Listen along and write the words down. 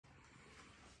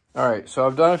All right, so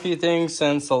I've done a few things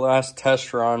since the last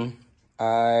test run.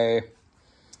 I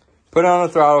put on a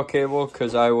throttle cable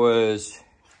because I was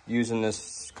using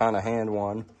this kind of hand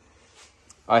one.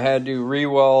 I had to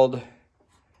re-weld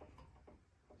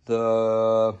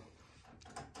the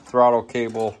throttle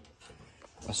cable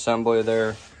assembly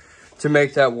there to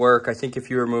make that work. I think if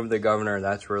you remove the governor,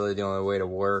 that's really the only way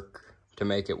to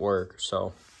make it work.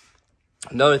 So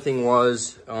another thing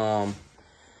was,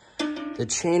 the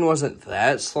chain wasn't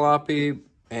that sloppy,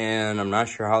 and I'm not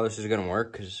sure how this is going to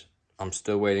work because I'm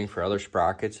still waiting for other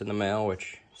sprockets in the mail,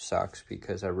 which sucks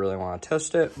because I really want to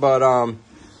test it. But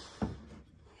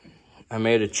I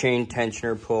made a chain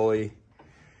tensioner pulley,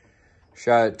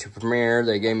 shot it to Premier.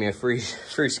 They gave me a free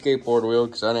skateboard wheel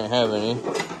because I didn't have any.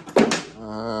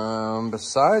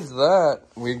 Besides that,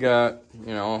 we got,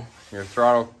 you know, your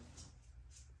throttle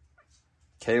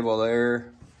cable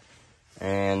there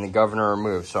and the governor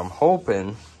removed. So I'm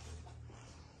hoping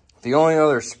the only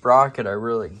other sprocket I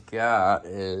really got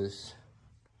is,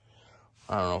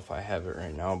 I don't know if I have it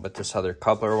right now, but this other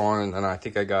coupler one. And then I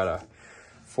think I got a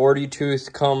 40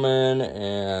 tooth coming,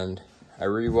 and I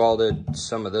re-welded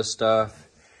some of this stuff,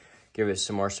 give it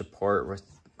some more support with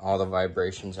all the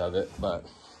vibrations of it. But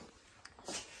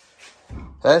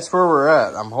that's where we're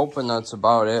at. I'm hoping that's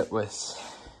about it with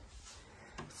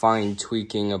fine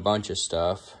tweaking a bunch of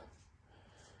stuff.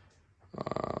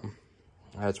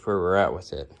 That's where we're at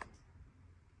with it.